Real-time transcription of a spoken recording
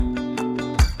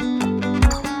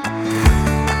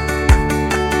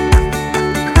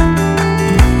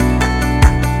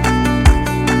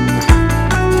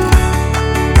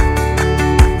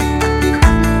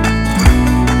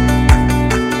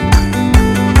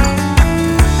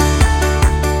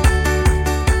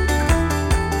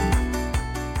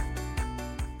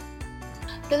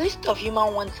of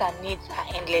human wants and needs are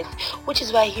endless, which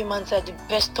is why humans are the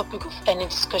best topic of any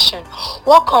discussion.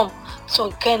 Welcome to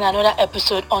again another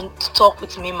episode on To Talk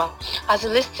with Mima. As you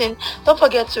listen, don't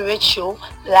forget to rate show,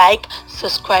 like,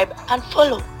 subscribe, and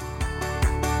follow.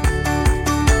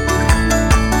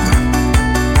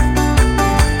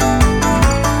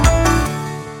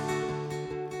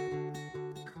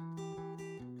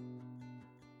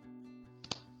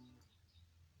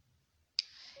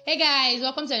 Hey guys,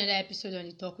 welcome to another episode on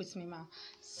the Talk with Mima.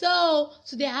 So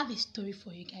today I have a story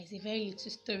for you guys, a very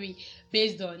little story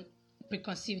based on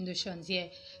preconceived notions here.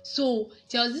 So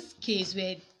there was this case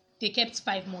where they kept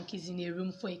 5 monkeys in a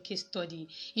room for a case study.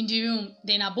 In the room,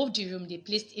 then above the room, they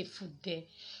placed a food there.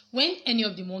 When any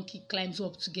of the monkey climbs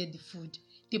up to get the food,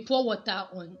 they pour water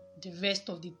on the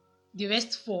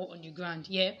rest fall on the ground.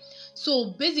 Yeah.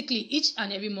 So basically, each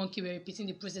and every monkey were repeating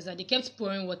the process, and they kept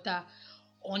pouring water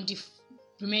on the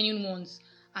remaining ones,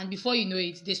 and before you know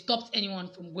it, they stopped anyone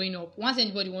from going up. Once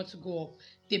anybody wants to go up,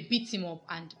 they beat him up,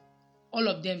 and all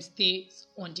of them stay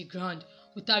on the ground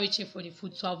without reaching for the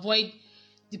food to avoid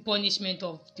the punishment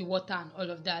of the water and all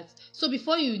of that. So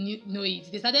before you know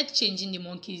it, they started changing the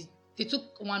monkeys. They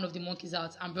took one of the monkeys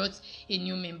out and brought a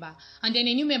new member, and then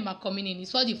a new member coming in, he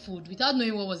saw the food without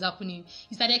knowing what was happening.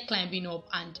 He started climbing up,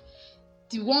 and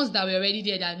the ones that were already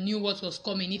there that knew what was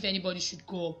coming, if anybody should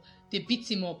go up, they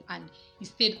beat him up and he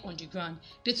stayed on the ground.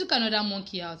 They took another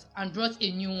monkey out and brought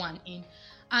a new one in.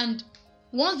 And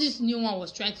once this new one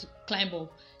was trying to climb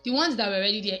up, the ones that were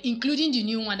already there, including the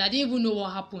new one that didn't even know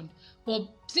what happened, but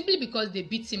simply because they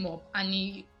beat him up and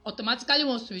he automatically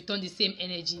wants to return the same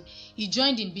energy, he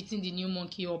joined in beating the new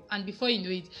monkey up. And before you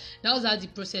know it, that was how the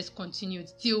process continued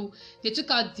till they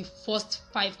took out the first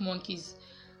 5 monkeys,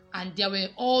 and there were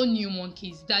all new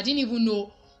monkeys that didn't even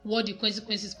know what the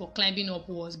consequences for climbing up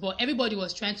was, but everybody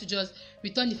was trying to just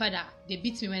return the fact that they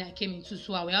beat me when I came into,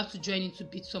 so I will have to join in to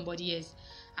beat somebody else.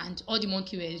 And all the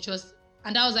monkeys were just,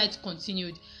 and that was how it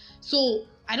continued. So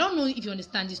I don't know if you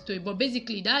understand this story, but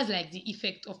basically that's like the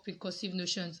effect of preconceived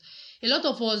notions. A lot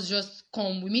of us just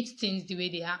come, we meet things the way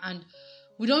they are, and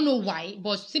we don't know why,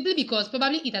 but simply because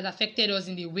probably it has affected us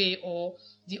in the way or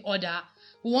the other,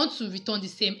 we want to return the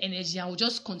same energy, and we'll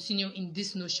just continue in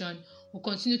this notion. We'll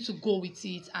continue to go with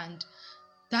it, and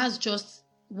that's just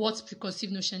what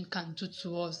preconceived notion can do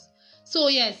to us. So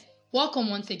yes, welcome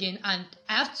once again, and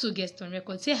I have 2 guests on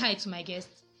record. Say hi to my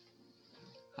guests.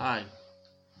 Hi.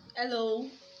 Hello,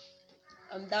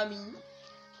 I'm Dami.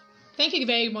 Thank you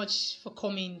very much for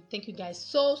coming. Thank you guys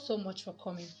so much for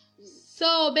coming.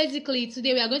 So basically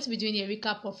today we are going to be doing a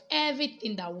recap of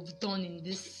everything that we've done in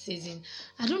this season.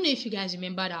 I don't know if you guys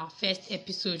remembered our first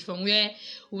episode from where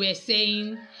we were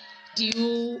saying,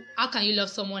 how can you love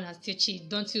someone and still cheat?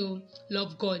 Don't you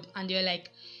love God? And they're like,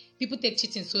 people take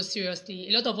cheating so seriously.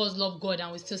 A lot of us love God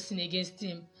and we still sin against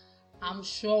him. I'm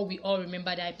sure we all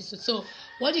remember that episode. So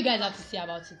what do you guys have to say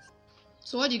about it?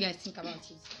 So what do you guys think about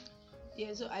it?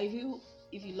 Yeah, so I feel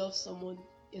if you love someone,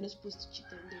 you're not supposed to cheat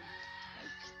on them.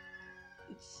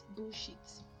 Like, it's bullshit.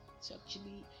 So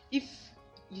actually, if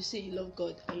you say you love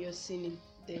God and you're sinning,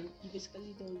 then you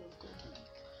basically don't love God.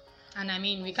 And I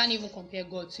mean, we can't even compare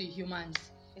God to humans.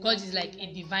 God is like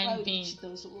a divine why would being. you cheat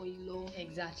on someone you love?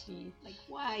 Exactly. Like,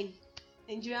 why?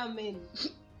 Nigerian men.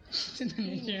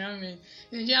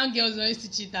 Nigerian girls don't used to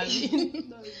cheat at me.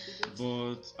 No, they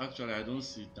don't. But actually, I don't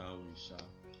see it that way, Sha,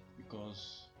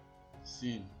 because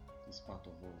sin is part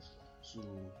of us.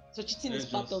 So cheating is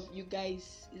part of you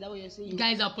guys. Is that what you're saying? You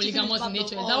guys are polygamous in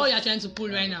nature. Is that what you're trying to pull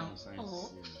right now?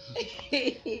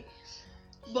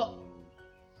 But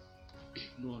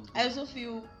I also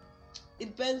feel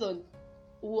it depends on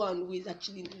who and who is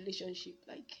actually in the relationship.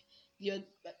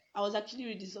 I was actually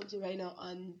reading something right now,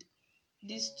 and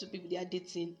these 2 people, they are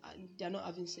dating and they are not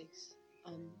having sex,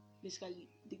 and basically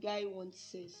the guy wants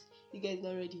sex, the guy is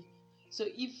not ready. So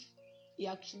if he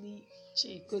actually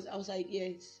goes outside,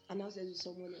 yes, and now says with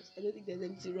someone else, I don't think there's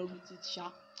anything wrong with it,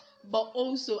 Sha. But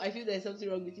also I feel there's something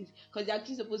wrong with it because they're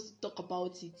actually supposed to talk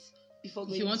about it before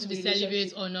going. If you want to be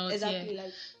celibate or not. Exactly. Yeah.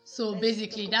 Like, so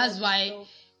basically that's why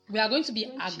we are going to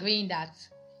be agreeing that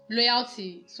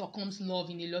loyalty circums love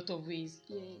in a lot of ways.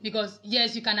 Yeah. Because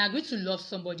yes, you can agree to love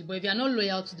somebody, but if you are not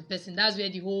loyal to the person, that's where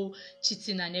the whole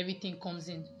cheating and everything comes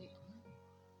in.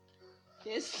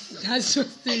 Yes. That's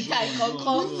just it. I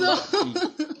concur.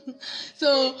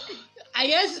 So I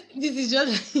guess this is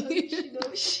just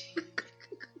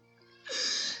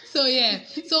So yeah,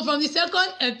 so from the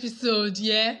second episode,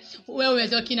 yeah, where we're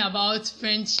talking about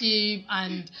friendship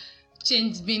and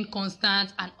change being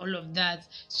constant and all of that.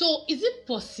 So is it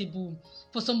possible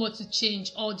for someone to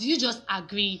change, or do you just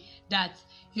agree that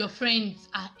your friends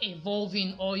are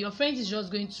evolving, or your friends is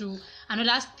just going through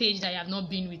another stage that you have not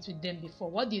been with them before?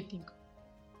 What do you think?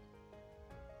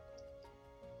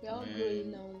 We are all Man,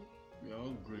 growing now. We are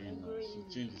all growing now,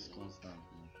 so change is constant.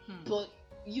 But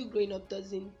you growing up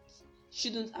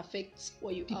shouldn't affect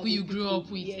what you People are you with grew people. up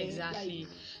with, Yeah, exactly. like,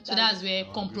 So that's where I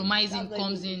agree. compromising that's not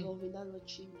comes even in. evolving, that's not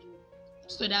changing.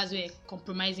 So that's where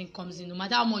compromising comes in. No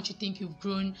matter how much you think you've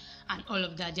grown and all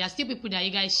of that, there are still people that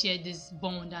you guys share this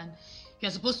bond, and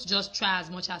you're supposed to just try as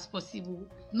much as possible,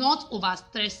 not over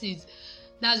stress it.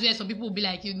 That's where some people will be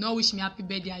like, you know, wish me happy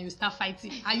birthday, and you start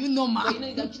fighting. Are you normal? But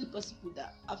it's actually possible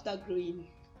that after growing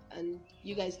and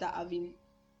you guys start having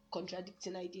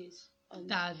contradicting ideas. And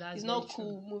That's it's very not true.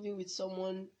 cool moving with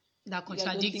someone That you guys don't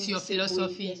contradicts think your the same way.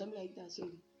 philosophy. Yeah, something like that. So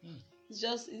it's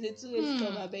a two-way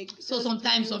stuff, I beg. So Just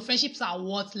sometimes you- some friendships are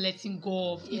worth letting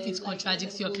go of Yeah, if it like,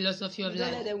 contradicts let your them go. philosophy of You don't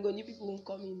let life. them go, new people won't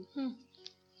come in.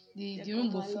 The They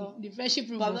room come go full. along. The friendship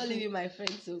room But I'm go not full. leaving my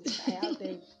friends, so I have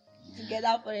them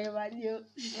together forever. You.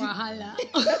 Wahala.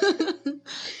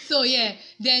 So yeah,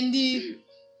 then the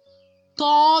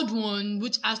third one,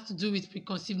 which has to do with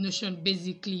preconceived notion,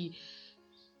 basically,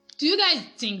 do you guys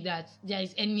think that there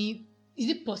is any, is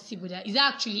it possible that, is there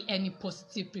actually any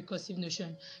positive preconceived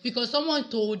notion? Because someone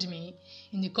told me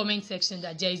in the comment section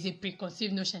that there is a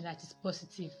preconceived notion that is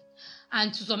positive,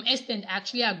 and to some extent I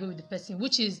actually agree with the person,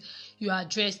 which is you are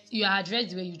dressed the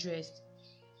way you dressed.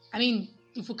 I mean,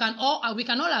 if we can all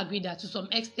agree that to some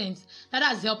extent that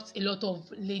has helped a lot of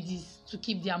ladies to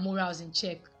keep their morals in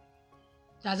check.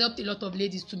 It has helped a lot of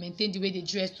ladies to maintain the way they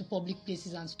dress to public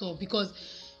places and stuff. Because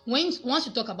once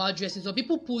you talk about dresses, or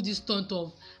people pull this stunt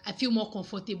of, I feel more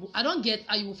comfortable. I don't get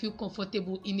how you will feel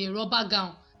comfortable in a rubber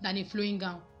gown than a flowing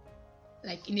gown,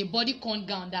 like in a bodycon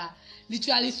gown that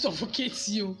literally suffocates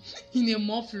you in a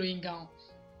more flowing gown.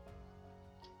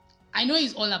 I know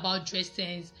it's all about dress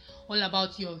sense, all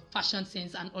about your fashion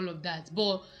sense and all of that,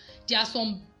 but there are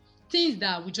some things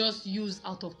that we just use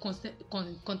out of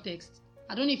context.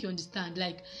 I don't know if you understand.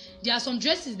 Like, there are some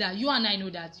dresses that you and I know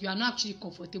that you are not actually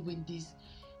comfortable in this,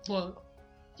 but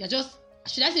you're just,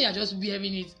 should I say, you're just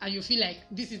wearing it and you feel like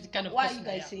this is the kind of Why are person you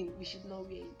I guys am. saying we should not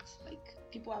wear it?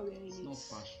 Like, people are wearing It's it. not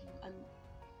fashion. And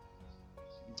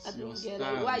It's I your don't get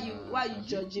style. like, why are you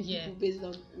judging Yeah. people based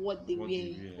on what they What wear?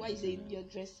 they wear. Why you saying your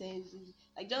dress sense?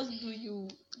 Like, just do you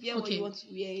wear what Okay. you want to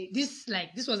wear?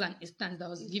 This was an instance that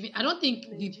was given. I don't think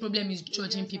the problem is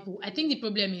judging people. I think the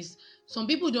problem is some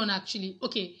people don't actually,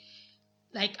 okay,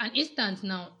 like an instance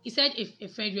now, he said if a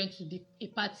friend went to a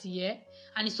party here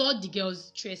and he saw the girl's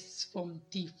dress from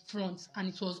the front and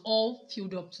it was all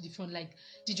filled up to the front, like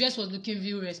the dress was looking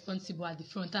real responsible at the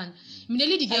front, and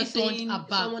immediately the Are girl you turned saying her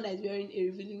back. someone that is wearing a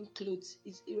revealing clothes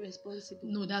is irresponsible?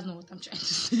 No, that's not what I'm trying to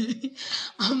say.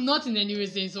 I'm not in any way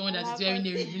saying someone that is wearing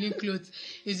a revealing clothes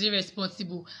is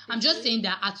irresponsible. I'm just saying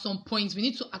that at some point we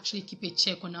need to actually keep a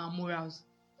check on our morals.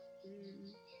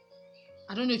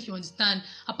 I don't know if you understand.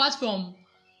 Apart from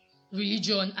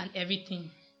religion and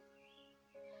everything,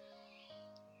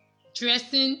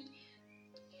 dressing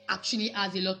actually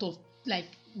has a lot of, like,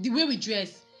 the way we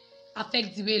dress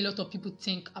affects the way a lot of people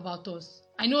think about us.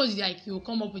 I know it's like you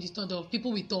come up with this thought of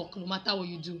people will talk no matter what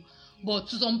you do, but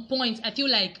to some point I feel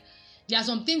like there are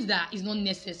some things that is not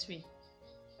necessary.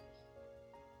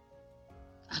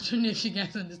 I don't know if you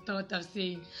guys understand what I'm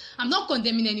saying. I'm not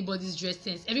condemning anybody's dress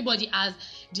sense. Everybody has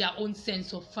their own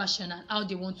sense of fashion and how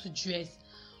they want to dress.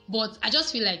 But I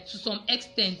just feel like to some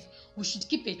extent we should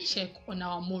keep a check on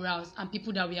our morals and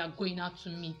people that we are going out to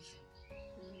meet.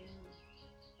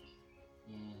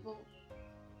 Well,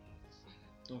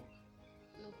 Talk.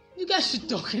 You guys should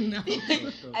talk now.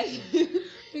 I,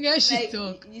 You guys should like,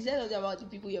 talk. you said something about the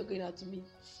people you're going out to meet.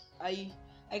 I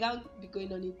can't be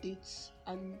going on a date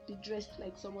and be dressed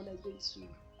like someone that's going to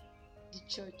the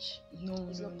church. No,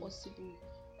 It's no, not no. possible.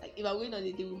 Like, if I'm going on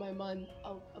a date with my man,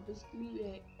 I'll basically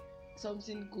wear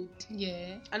something good.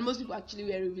 Yeah. And most people actually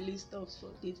wear revealing stuff for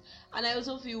dates. And I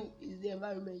also feel it's the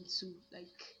environment too. Like,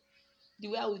 the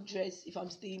way I would dress if I'm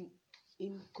staying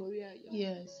in Korea. Yeah.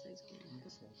 Yes. Let's go.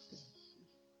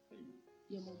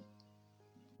 Yeah, mom.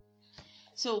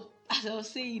 So, as I was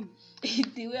saying,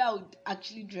 the way I would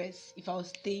actually dress if I was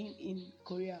staying in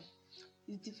Korea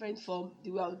is different from the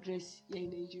way I would dress here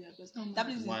in Nigeria, because that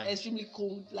place Why? is extremely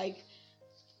cold. Like,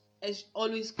 it's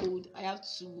always cold. I have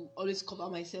to always cover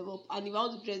myself up, and if I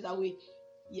want to dress that way,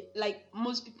 yeah, like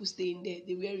most people stay in there,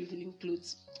 they wear revealing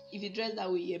clothes. If you dress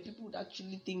that way, yeah, people would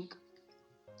actually think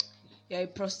you're a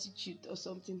prostitute or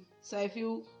something. So I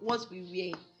feel what we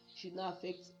wear should not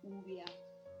affect who we are.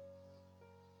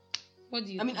 What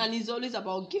do you I mean, think? and it's always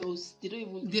about girls. They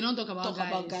don't talk about talk guys.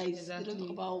 about guys. Exactly. They don't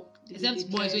talk about the way Except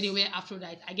they boys when they dress. wear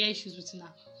Aphrodite. I get issues with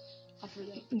that.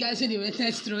 Aphrodite. Guys when they wear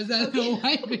tight trousers.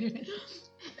 Why women?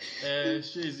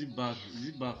 Sure, is it bad? Is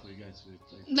it bad for you guys to wear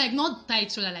tight? Like not tight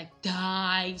trouser, like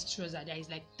tight trouser. There is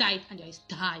like tight and there is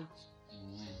tight.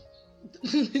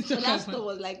 So that stuff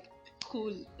was like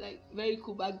cool, like very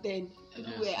cool back then.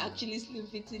 People were actually slim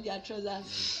fitting their trousers.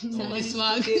 Somebody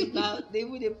swag. stood now. They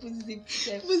would put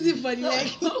zip. Who's it for the leg?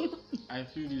 I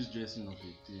feel this dressing up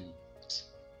a thing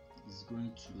is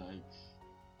going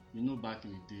to back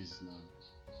in the days now,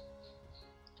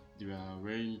 they are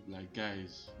wearing, like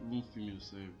guys, even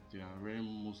females, they are wearing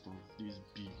most of these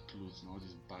big clothes now,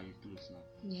 these baggy clothes now.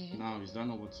 Yeah. Now, is that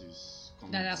not what is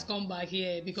coming That has back? come back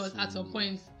here because at some So,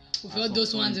 point we at felt some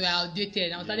those ones point, were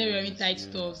outdated and started wearing tight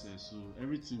stuff. Yes. So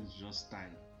everything is just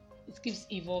time. It keeps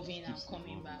evolving and Keeps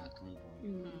coming evolving back. and coming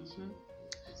back. Mhm. So,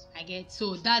 I get,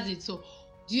 so that's it. So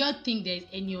do you think there's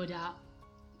any other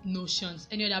notions,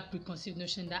 any other preconceived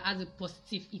notion that has a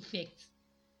positive effect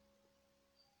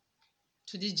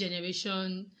to this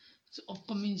generation, to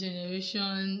upcoming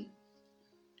generation,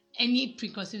 any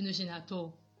preconceived notion at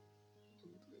all?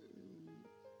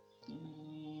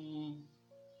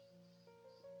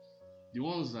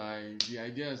 the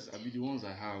ideas, I mean, the ones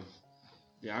I have,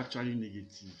 they're actually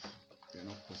negative. They're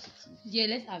not positive. Yeah,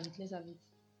 let's have it.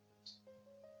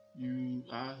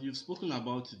 You've spoken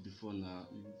about it before now.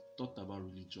 You talked about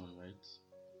religion, right?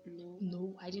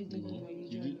 No, I didn't think No, of you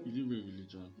religion. didn't bring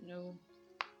religion. No.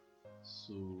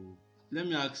 So let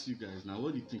me ask you guys now,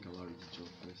 what do you think about religion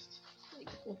first? Like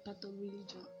what part of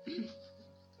religion?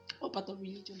 What part of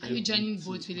religion? Are you joining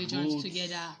Everything. both religions Both-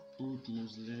 together? Both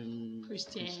Muslim,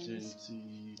 Christians.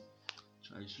 Christianity,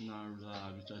 traditional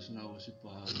ruler, traditional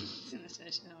worshippers.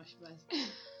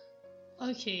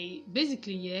 Okay,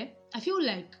 basically, yeah, I feel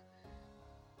like,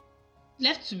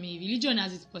 left to me, religion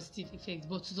has its positive effects,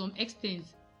 but to some extent,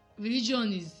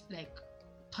 religion is like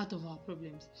part of our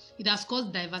problems. It has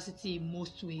caused diversity in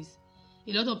most ways.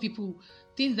 A lot of people,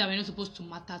 things that were not supposed to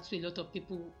matter to a lot of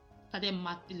people, started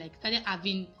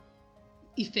having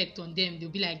effect on them. They'll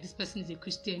be like, this person is a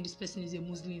Christian, this person is a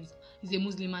Muslim,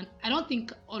 and I don't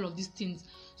think all of these things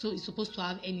so it's supposed to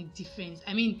have any difference.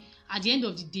 I mean, at the end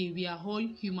of the day, we are all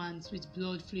humans with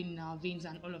blood flowing in our veins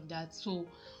and all of that. So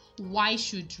why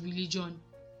should religion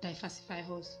diversify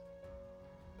us?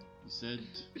 You said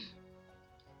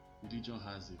religion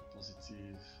has a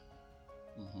positive.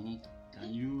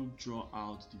 Can you draw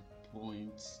out the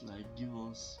points? Like, give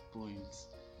us points.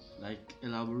 Like,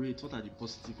 elaborate. What are the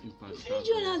positive impacts?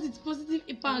 Religion has its positive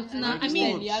impact now. Like I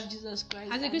mean, what? you have Jesus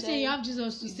Christ. as a and Christian, then you have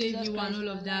Jesus to with save Jesus you Christ and all in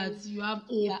of our that. lives, You have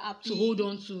you are hope happy. to hold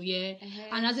on to, yeah.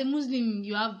 Uh-huh. And as a Muslim,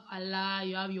 you have Allah,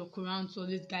 you have your Quran to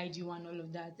always guide you and all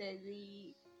of that.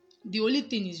 The only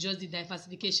thing is just the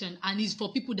diversification, and it's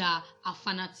for people that are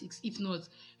fanatics. If not,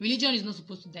 religion is not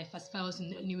supposed to diversify us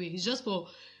in any way. It's just for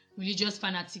religious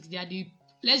fanatics. They are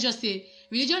let's just say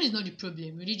religion is not the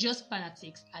problem. Religious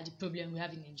fanatics are the problem we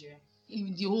have in Nigeria.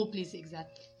 In the whole place,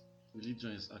 exactly.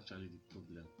 Religion is actually the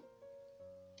problem.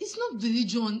 It's not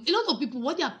religion. A lot of people,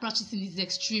 what they are practicing is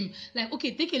extreme. Like,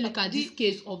 okay, take a look at this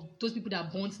case of those people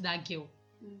that burnt that girl,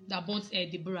 that burnt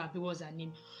Deborah, what was her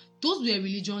name. Those were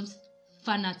religious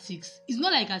fanatics. It's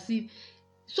not like as if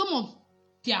some of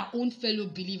their own fellow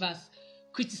believers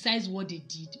criticized what they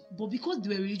did, but because they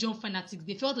were religion fanatics,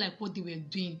 they felt like what they were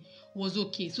doing was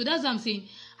okay. So that's what I'm saying.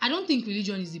 I don't think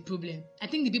religion is the problem. I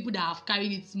think the people that have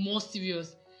carried it more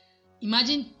serious.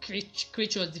 Imagine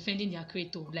creatures defending their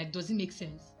creator. Like, does it make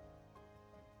sense?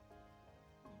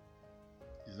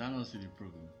 Is that not the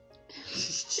problem?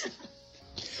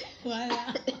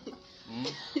 Voila. Hmm?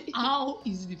 How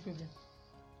is it the problem?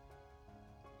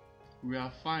 We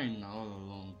are fine now all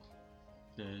along.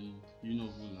 Then you know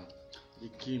who now. They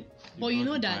came. They But you brought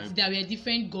know the that Bible. there were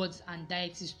different gods and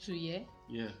deities too, yeah?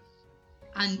 Yeah.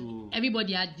 And So-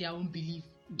 everybody had their own belief.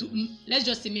 Yes. Let's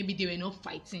just say maybe they were not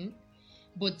fighting,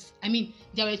 but I mean,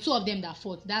 there were two of them that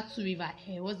fought. That two river,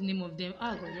 what's the name of them?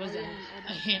 Oh God, what's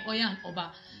that? Oya and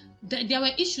Oba. There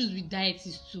were issues with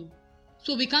deities too.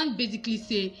 So we can't basically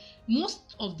say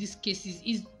most of these cases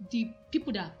is the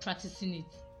people that are practicing it,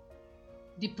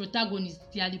 the protagonists,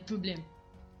 they are the problem.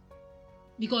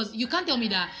 Because you can't tell me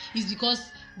that it's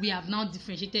because we have now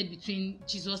differentiated between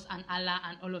Jesus and Allah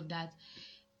and all of that.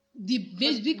 The But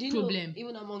basic do you know, problem.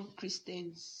 even among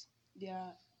Christians, there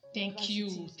are Thank you.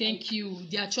 diversities,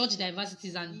 Their church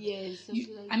diversities and Yes.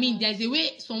 something like I mean, that. there's a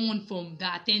way someone from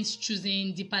that attends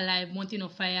choosing Deeper Life, Mountain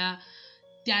of Fire.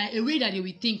 There a way that they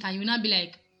will think, and you will not be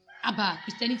like, Abba,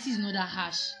 Christianity is not that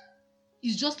harsh.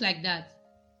 It's just like that.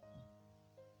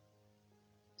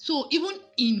 So even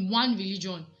in one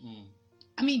religion, Mm.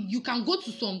 I mean, you can go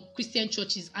to some Christian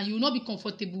churches and you will not be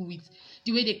comfortable with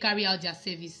the way they carry out their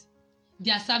service.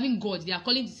 They are serving God. They are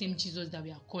calling the same Jesus that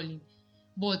we are calling.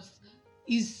 But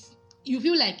you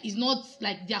feel like it's not,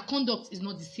 like their conduct is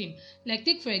not the same. Like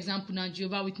take for example now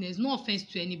Jehovah's Witness. No offense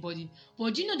to anybody,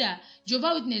 but do you know that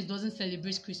Jehovah's Witness doesn't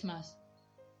celebrate Christmas?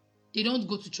 They don't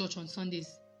go to church on Sundays,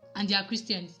 and they are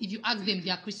Christians. If you ask them,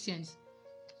 they are Christians.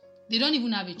 They don't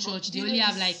even have a church. They only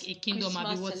have like a kingdom.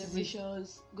 Christmas What is it?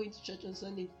 celebrations, going to church on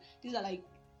Sunday. These are like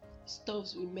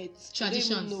stuffs we met.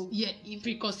 Traditions. Yeah,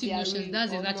 preconceived notions.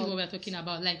 That's exactly what we're talking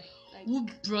about. Like who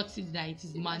brought it that it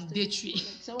is mandatory?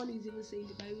 Like someone is even saying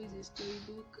the Bible is a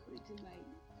storybook written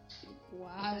by.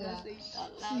 Wow.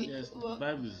 Yes, the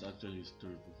Bible is actually a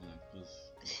storybook now because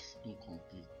it's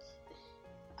incomplete.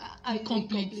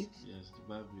 Incomplete. Yes, the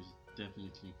Bible is definitely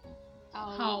incomplete.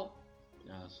 How?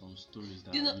 There are some stories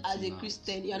that You know, are as a written out.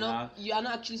 Christian, you are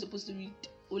not actually supposed to read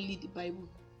only the Bible.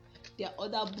 There are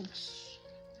other books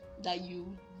that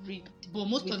you read. But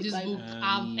most with of the these Bible. books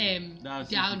have That's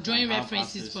they if are you drawing can have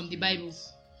references access from the to Bible. it.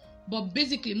 But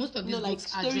basically, most of these Like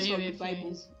books are stories drawing from the Bible.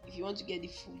 references. If you want to get the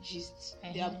full gist,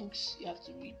 there are books you have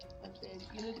to read.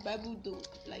 And then the Bible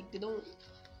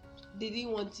they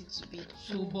didn't want it to be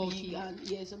So too bulky.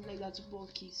 big and something like that, too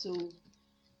bulky. So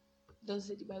don't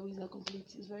say the Bible is not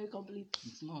complete. It's very complete.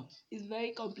 It's not. It's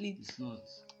very complete. It's not.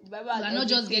 The Bible has You are not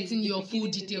just everything, getting the your full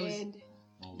beginning to the details. end.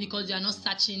 No, Because you are not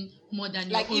searching more than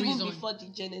Like your even horizon. before the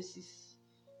Genesis,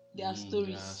 there are There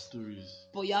stories, are stories.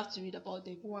 but you have to read about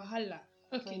them. Wahala.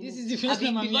 Okay, Fine. this is the first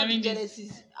time I'm before the hearing this.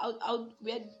 Genesis,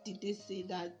 where did they say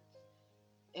that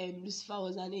Lucifer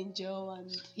was an angel? And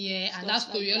Yeah, stuff and that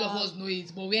story, like all of that. us know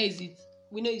it. But where is it?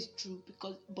 We know it's true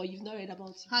but you've not read about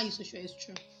it. How are you so sure it's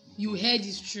true? You heard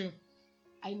it's true.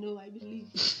 I know, I believe.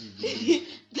 believe.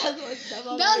 That's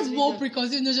That's what religion.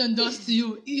 preconceived notion does to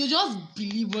you. You just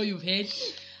believe what you've heard.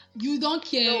 You don't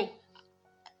care. No,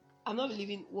 I'm not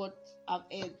believing what I've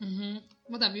heard. Mm-hmm.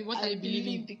 What are you I'm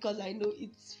believing? because I know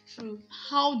it's true.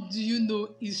 How do you know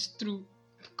it's true?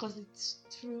 Because it's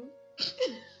true.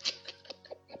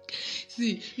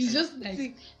 See, it's just like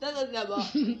See, that's not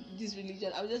about this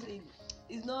religion. I'm just saying,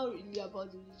 it's not really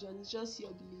about the religion. It's just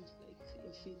your belief, like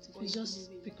your faith. what it's you just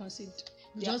believe in. preconceived.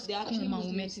 We There just are come actually and we met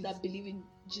Muslims it. that believe in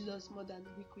Jesus more than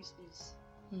we Christians.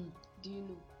 Hmm. Do you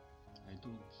know? I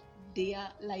don't.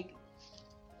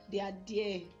 They are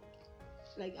there.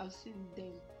 Like I've seen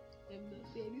them. Them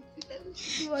not say anything.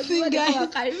 See, guys,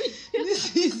 What they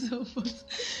this is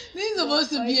supposed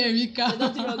to be a There's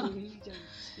nothing wrong recap. with religion,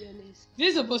 to be honest. This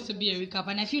is supposed to be a recap,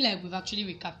 and I feel like we've actually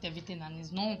recapped everything, and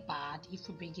it's not bad if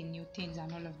we bring in new things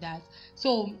and all of that.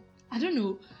 So I don't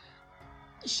know.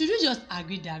 Should we just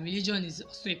agree that religion is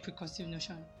also a preconceived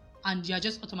notion, and you are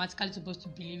just automatically supposed to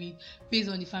believe it based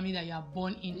on the family that you are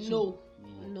born into?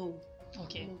 No.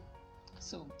 Okay. No.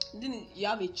 So, Then you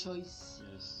have a choice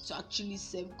Yes. to actually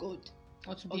serve God.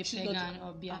 or to Or be a choose not pagan to-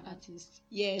 or be an artist.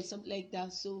 Yeah, something like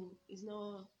that. So it's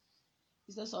not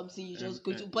something you just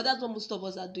Um, go to. But that's what most of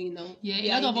us are doing now. Yeah, We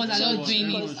a lot in of the us are church not doing it.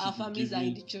 because our Everyone should be families are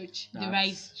in the given church. The That's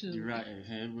right to- the right.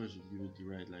 Everyone should give it the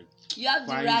right. Like You have the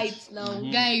Find- right now.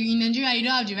 Mhm. Guy, in Nigeria, you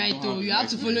don't have the right don't to. have the You have right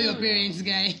to to. follow your Yeah. parents,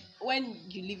 guy. When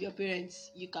you leave your parents,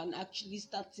 you can actually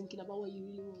start thinking about what you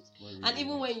really want. what And we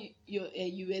even want. when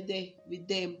you were there with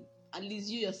them, at least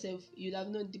you yourself, you'd have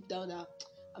known deep down that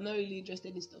I'm not really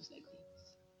interested in stuff like this.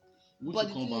 Won't but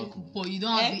you come the thing back home? But you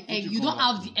don't have Eh? the Would you you come don't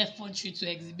back have the effort to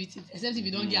exhibit it, except if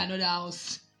you don't get Mm. another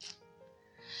house.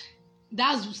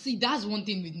 That's one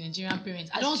thing with Nigerian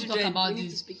parents. I As don't want to talk children, about we need to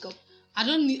this. speak up. I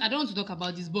don't want to talk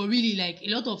about this, but really, like a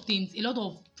lot of things, a lot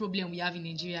of problem we have in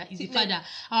Nigeria is the See, fact that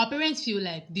our parents feel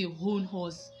like they own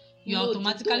us. You're No, they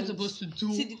automatically don't. supposed to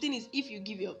do. See, the thing is, if you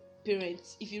give your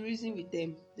parents, if you reason with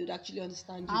them, they would actually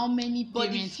understand you. How many But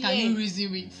the parents can fear- you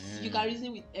reason with? Yeah. You can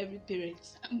reason with every parent.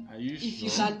 Are you If sure? you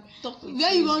can talk with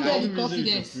Where you me, want Can get you the reason with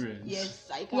your confidence? parents?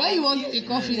 Yes, I can. Where you want Yes, the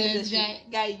confidence, necessary.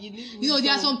 Guy, you live You know,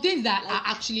 there are wisdom. some things that Like, are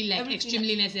actually like everything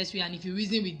extremely necessary, and if you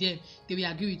reason with them, they will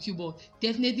agree with you. But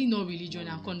definitely not religion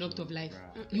No and conduct of religion,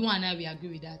 life. right. You and I will agree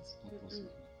with that. Not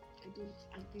possible. I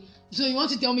don't agree. So you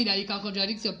want to tell me that you can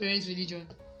contradict your parents' religion?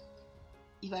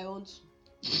 If I want to,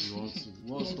 You want to?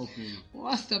 What's Yes. stopping you?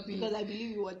 What's stopping because you? I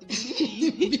believe in what they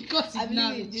believe in. Because I it's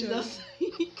not believe in a Jesus.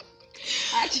 choice.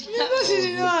 I actually Because you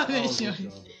didn't have a That was choice.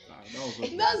 good. That was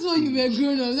good. That's what you were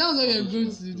grown up. That's what That you're was grown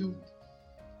good. to do.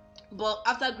 But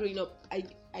after growing up,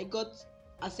 I got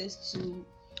access to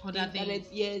Other the internet. things.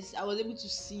 Yes, I was able to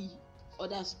see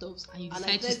other stuff. And you I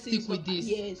decide to started seeing stick with stuff- this.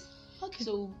 Yes. Okay.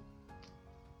 So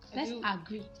I Let's feel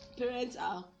agree. parents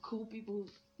are cool people.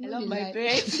 I No, love they my lie.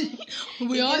 parents.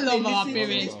 We In all case love they our listen to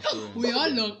parents. this. We all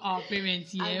love our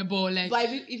parents, yeah. And- But like, But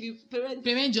if you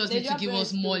parents just need to Nigerian give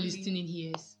us parents more don't really- listening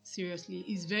ears. Seriously,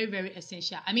 it's very, very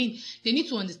essential. I mean, they need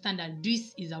to understand that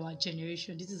this is our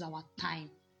generation, this is our time,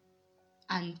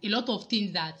 and a lot of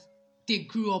things that they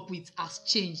grew up with has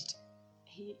changed.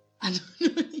 I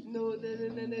don't know. No.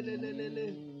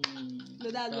 No,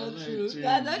 that's not That's true.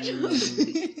 not That's not true.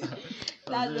 true.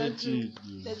 That's That's not true.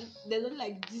 true. There's not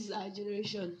like this our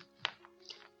generation.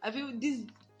 I feel this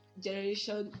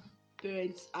generation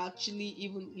parents are actually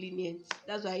even lenient.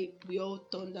 That's why we all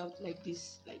turned out like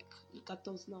this. Like look at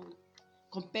us now.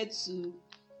 Compared to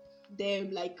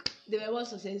them, like they were more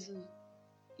successful.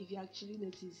 If you actually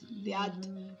notice, they had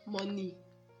money,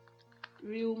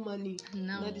 real money.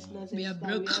 Now, Not this nonsense we are that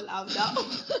broke. we all have now.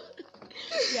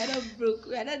 We are not broke.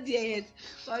 We are not there yet.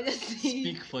 So I'm just saying.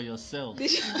 Speak for yourself. They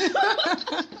should,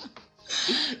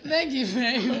 Thank you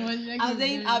very much. Thank I'm you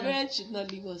saying very our much. parents should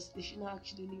not leave us. They should not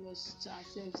actually leave us to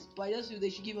ourselves. But I just feel they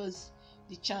should give us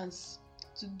the chance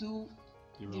to do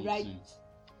The the wrong right,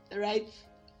 thing. right.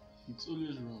 It's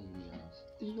always wrong when you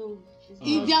have. No, it's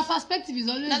In not. their perspective is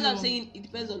always That's what I'm wrong. saying. It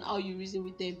depends on how you reason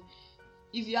with them.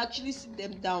 If you actually sit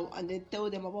them down and then tell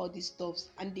them about these stuffs,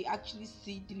 and they actually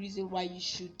see the reason why you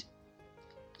should,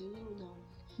 they will know.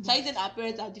 So I said our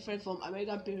parents are different from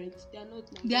American parents. They are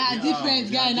not. Like They are Yeah, different,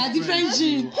 they are guy. Not different. different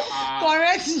gene.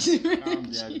 Correct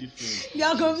different. They are different. They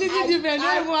are completely different.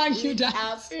 Don't even argue Our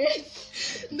that.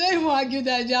 parents. Don't even argue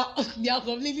that. They are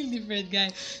completely different,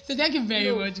 guys. So thank you very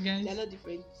No, much, They guys. are not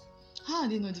different. How are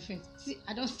they not different? See,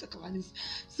 I don't talk about this.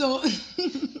 So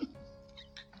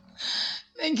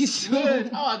thank you so Wait,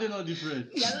 much. how are they not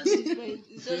different? They are not different.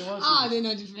 It's They just, want How are to- they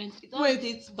not different? it all Wait.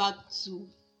 dates back to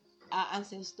our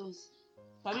ancestors.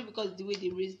 Probably because the way they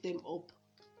raised them up.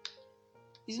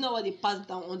 It's not what they passed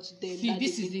down onto them. See, that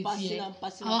this they've is been it passing here. and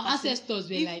passing Our and passing. ancestors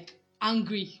were If- like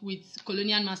angry with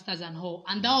colonial masters and all,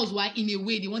 and that was why, in a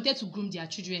way, they wanted to groom their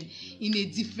children in a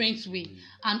different way,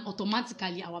 and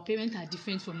automatically, our parents are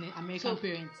different from the American So-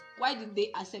 parents. Why did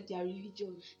they accept their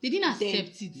religion? They didn't Then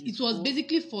accept it. It was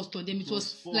basically forced on them. It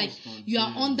was forced like on you are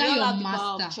them. under They all your have the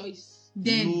power of master. choice.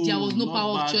 Then No, there was no not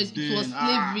power of back choice. It was then.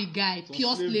 slavery, Ah, guy. it was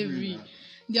Pure slavery, slavery. man.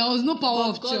 There was no power But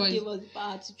of God choice. gave us the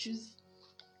power to choose.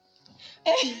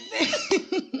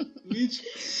 Which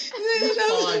No,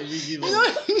 power did he give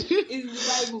us?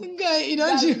 It's the Bible. guy, you don't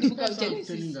That's you? the book That's of what I'm Genesis.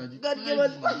 telling you, that the God gave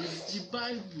us Bible is- the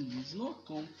Bible is not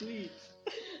complete.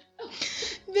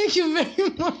 Thank you very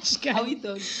much, Are guys. we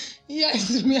done?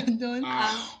 Yes, we are done.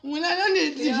 Ah. When I don't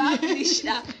need We have to finished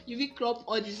that. You will crop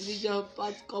all this religion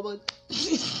parts common.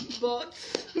 But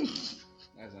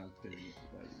As I'm telling you,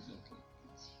 the Bible is not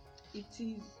complete. it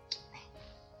is.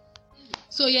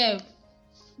 So yeah,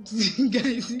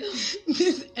 guys,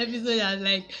 this episode has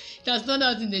it has turned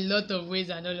out in a lot of ways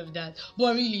and all of that.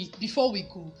 But really, before we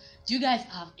go, do you guys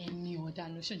have any other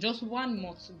notion? Just one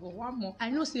more to go. One more. I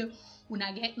know say when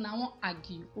I get now, I won't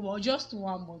argue. But just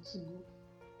one more to go.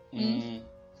 Mm.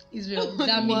 Israel,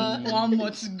 that means one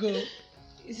more to go.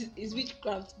 Is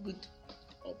witchcraft good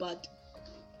or bad?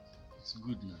 It's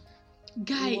good now.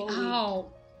 Guy, What way? how?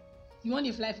 You want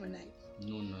to fly for night?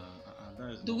 No, nah.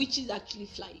 That is Do not witches actually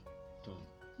fly? done.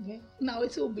 Yeah. Now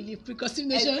it's all believe preconceived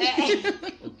notion.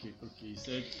 Okay. He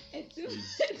said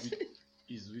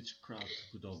is witchcraft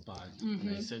good or bad? And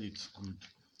I Mhm. said it's good.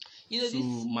 You know So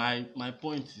this. my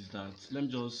point is that let me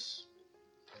just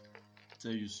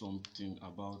tell you something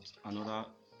about another.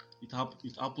 It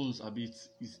happens a bit.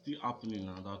 It's still happening in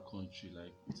another country.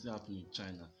 Like it's still happening in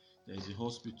China. There is a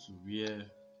hospital where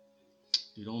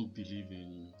they don't believe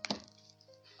in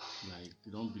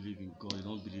God. They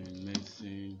don't believe in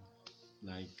medicine.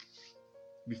 Like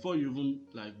before you even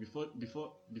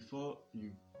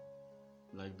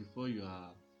before you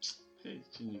are hey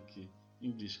Chineke,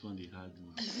 English can't be hard.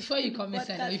 Man. Before you commit But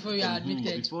suicide, that- before you are Mhm.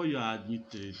 admitted, Before you are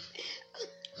admitted,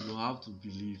 you have to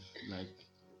believe like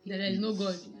that there is no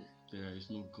God. there is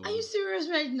no God. Are you serious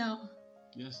right now?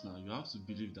 Yes, now you have to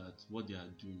believe that what they are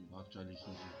doing will actually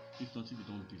heal you. If not, if you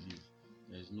don't believe,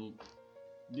 there is no.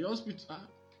 The hospital.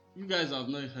 You guys have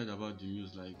not heard about the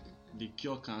news. Like they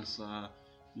cure cancer,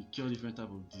 they cure different type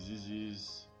of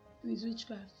diseases. With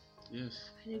witchcraft. Yes.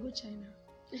 I go China.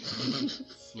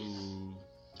 So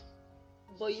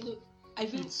But you know, I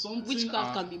feel it's something.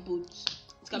 witchcraft can be both.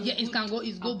 It can Yeah, be it good can go.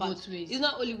 It's go and bad. both ways. It's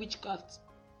not only witchcraft.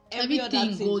 Every other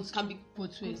Everything thing goes can be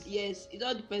both ways. Yes, it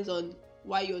all depends on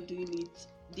why you're doing it.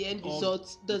 The end all-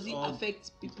 result, does it all- affect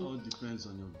It people? all depends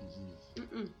on your belief.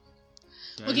 Mm-mm.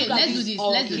 There Okay, is- Look at let's do this.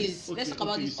 all Let's do case. this. Let's talk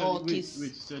about you this said- all wait, case. Wait,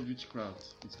 you said witchcraft.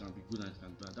 It can be good and it can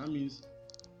be bad. That means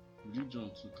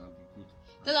religion too can be good.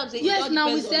 That's what I'm saying. Yes, It all now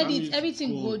we depends said on That it. means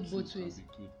Everything God goes too both can ways. be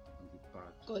good and be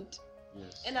bad. God.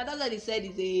 Yes. And another they said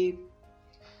is a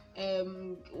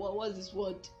what was this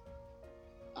word?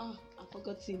 I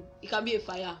forgot him. It can be a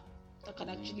fire that can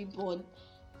actually burn,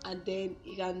 and then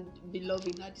it can be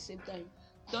loving at the same time.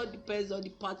 It all depends on the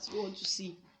parts you want to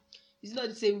see. It's not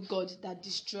the same God that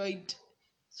destroyed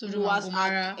Sodom and Noah's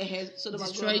Gomorrah ark, Sodom and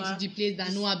destroyed Gomorrah. the place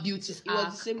that Noah built his It was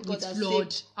ark the same God with that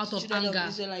flood saved out the of children anger. of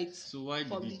Israelites So why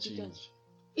from did the it Egyptians. change?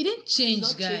 It didn't change,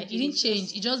 It's not guy. changing, It didn't it's change.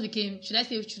 just- It just became,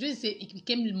 should we say it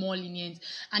became more lenient.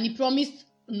 And he promised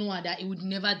Noah that he would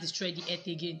never destroy the earth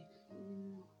again.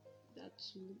 That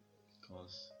too.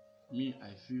 Because me,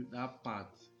 I feel that part.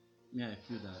 Me, I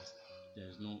feel that there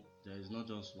is not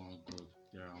just one God.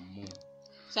 There are more.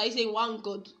 So I say one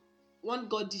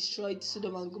God destroyed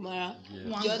Sodom and Gomorrah. Yes.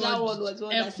 One The other God one was one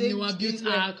that helped saved Noah built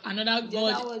Israel. ark. Another The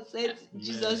other God. one sent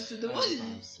Jesus to the That's world. what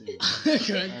I'm saying. God. That's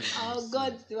what I'm Our saying.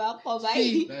 God, they were covered.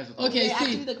 See, That's what okay, We're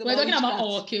actually see, talking we're talking about witchcraft.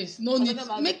 our case. No We're need. talking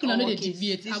about Make una no our dey case.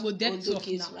 deviate. This I go dead Ondo off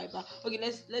case now. right back. Okay,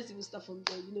 let's even start from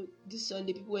there. This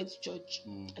Sunday people went to church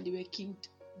and they were killed,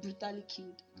 brutally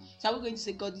killed. So are we going to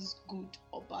say God is good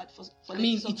or bad for I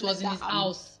mean, letting it was something in like his that happen?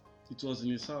 house. It was in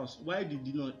his house. Why did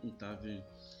he not intervene?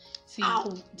 See, Ow.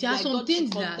 there are Like some God should things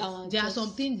come that down and there are just-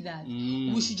 some things that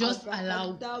Mm. we should just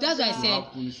allow. That's why I You said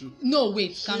have punish you. no.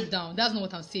 Wait, calm down. That's not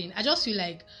what I'm saying. I just feel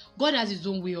like God has His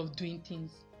own way of doing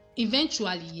things.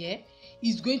 Eventually, yeah,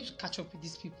 He's going to catch up with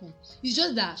these people. It's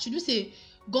just that should we say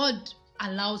God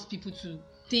allows people to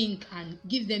think and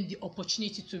give them the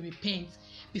opportunity to repent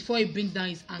before He brings down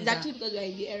His anger. It's actually because we are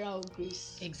in the era of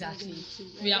grace. Exactly.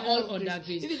 We're We in are the era all of under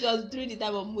grace. If it was during the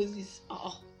time of Moses,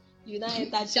 you now enter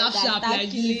Sharp, church and sharp start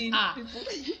like this. killing Ah.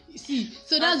 people. See,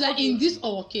 so that's why in this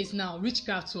our case now,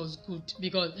 witchcraft was good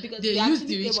because Because they they used actually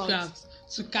the came out witchcraft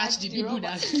to catch the people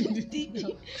that.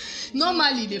 robbers.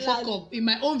 Normally they fuck killers. up. In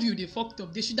my own view, they fucked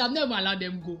up. They should have never allowed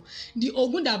them go. The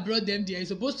Ogun that brought them there is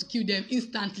supposed to kill them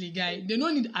instantly, guy. They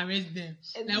don't need to arrest them.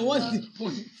 Like, what's the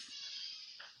point?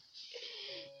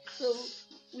 So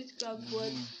witchcraft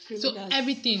was So criminals.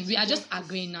 everything we are just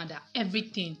agreeing now that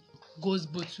everything goes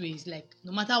both ways. Like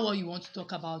no matter what you want to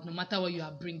talk about, no matter what you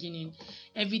are bringing in,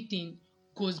 everything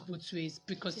goes both ways.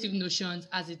 Preconceived notions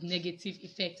has its negative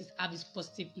effects, it has its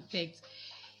positive effects.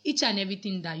 Each and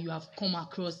everything that you have come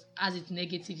across has its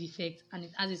negative effects and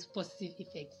it has its positive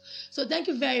effects. So thank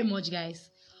you very much, guys.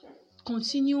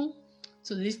 Continue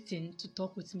to listen to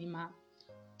Talk with Mima.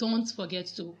 Don't forget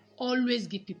to always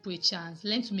give people a chance.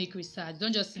 Learn to make research.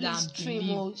 Don't just sit down Please and stream,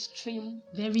 believe. stream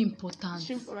Very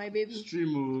important. for my baby.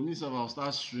 Stream, me self, I'll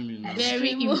start streaming now. Very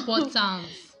Stream. important.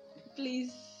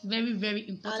 Please. Very, very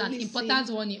important. And listen. Important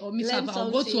one. Or me Learn self,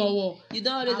 I'll go to something. a war. You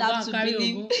don't always I'll have go to and carry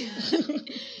believe. Ogun.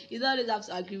 You don't always have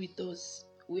to agree with us.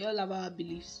 We all have our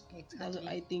beliefs. That's what Exactly.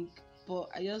 I think. But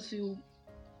I just feel,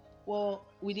 well,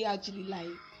 we didn't actually lie.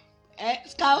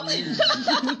 Scout.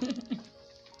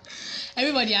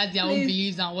 Everybody has their own Please.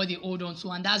 beliefs and what they hold on to,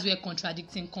 and that's where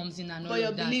contradicting comes in and all But your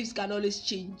of that. beliefs can always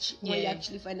change when you Yeah.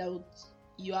 actually find out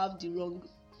you have the wrong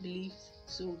beliefs.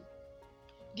 So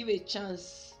give a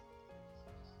chance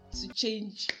to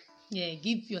change. Yeah,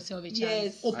 give yourself a chance.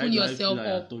 Yes. Why Open do I yourself feel like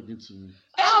up. you're talking to me?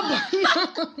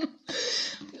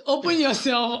 Open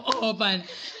yourself up and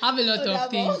have a lot of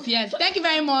Double. things. Yes. Thank you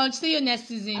very much. See you next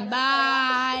season.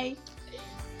 Bye.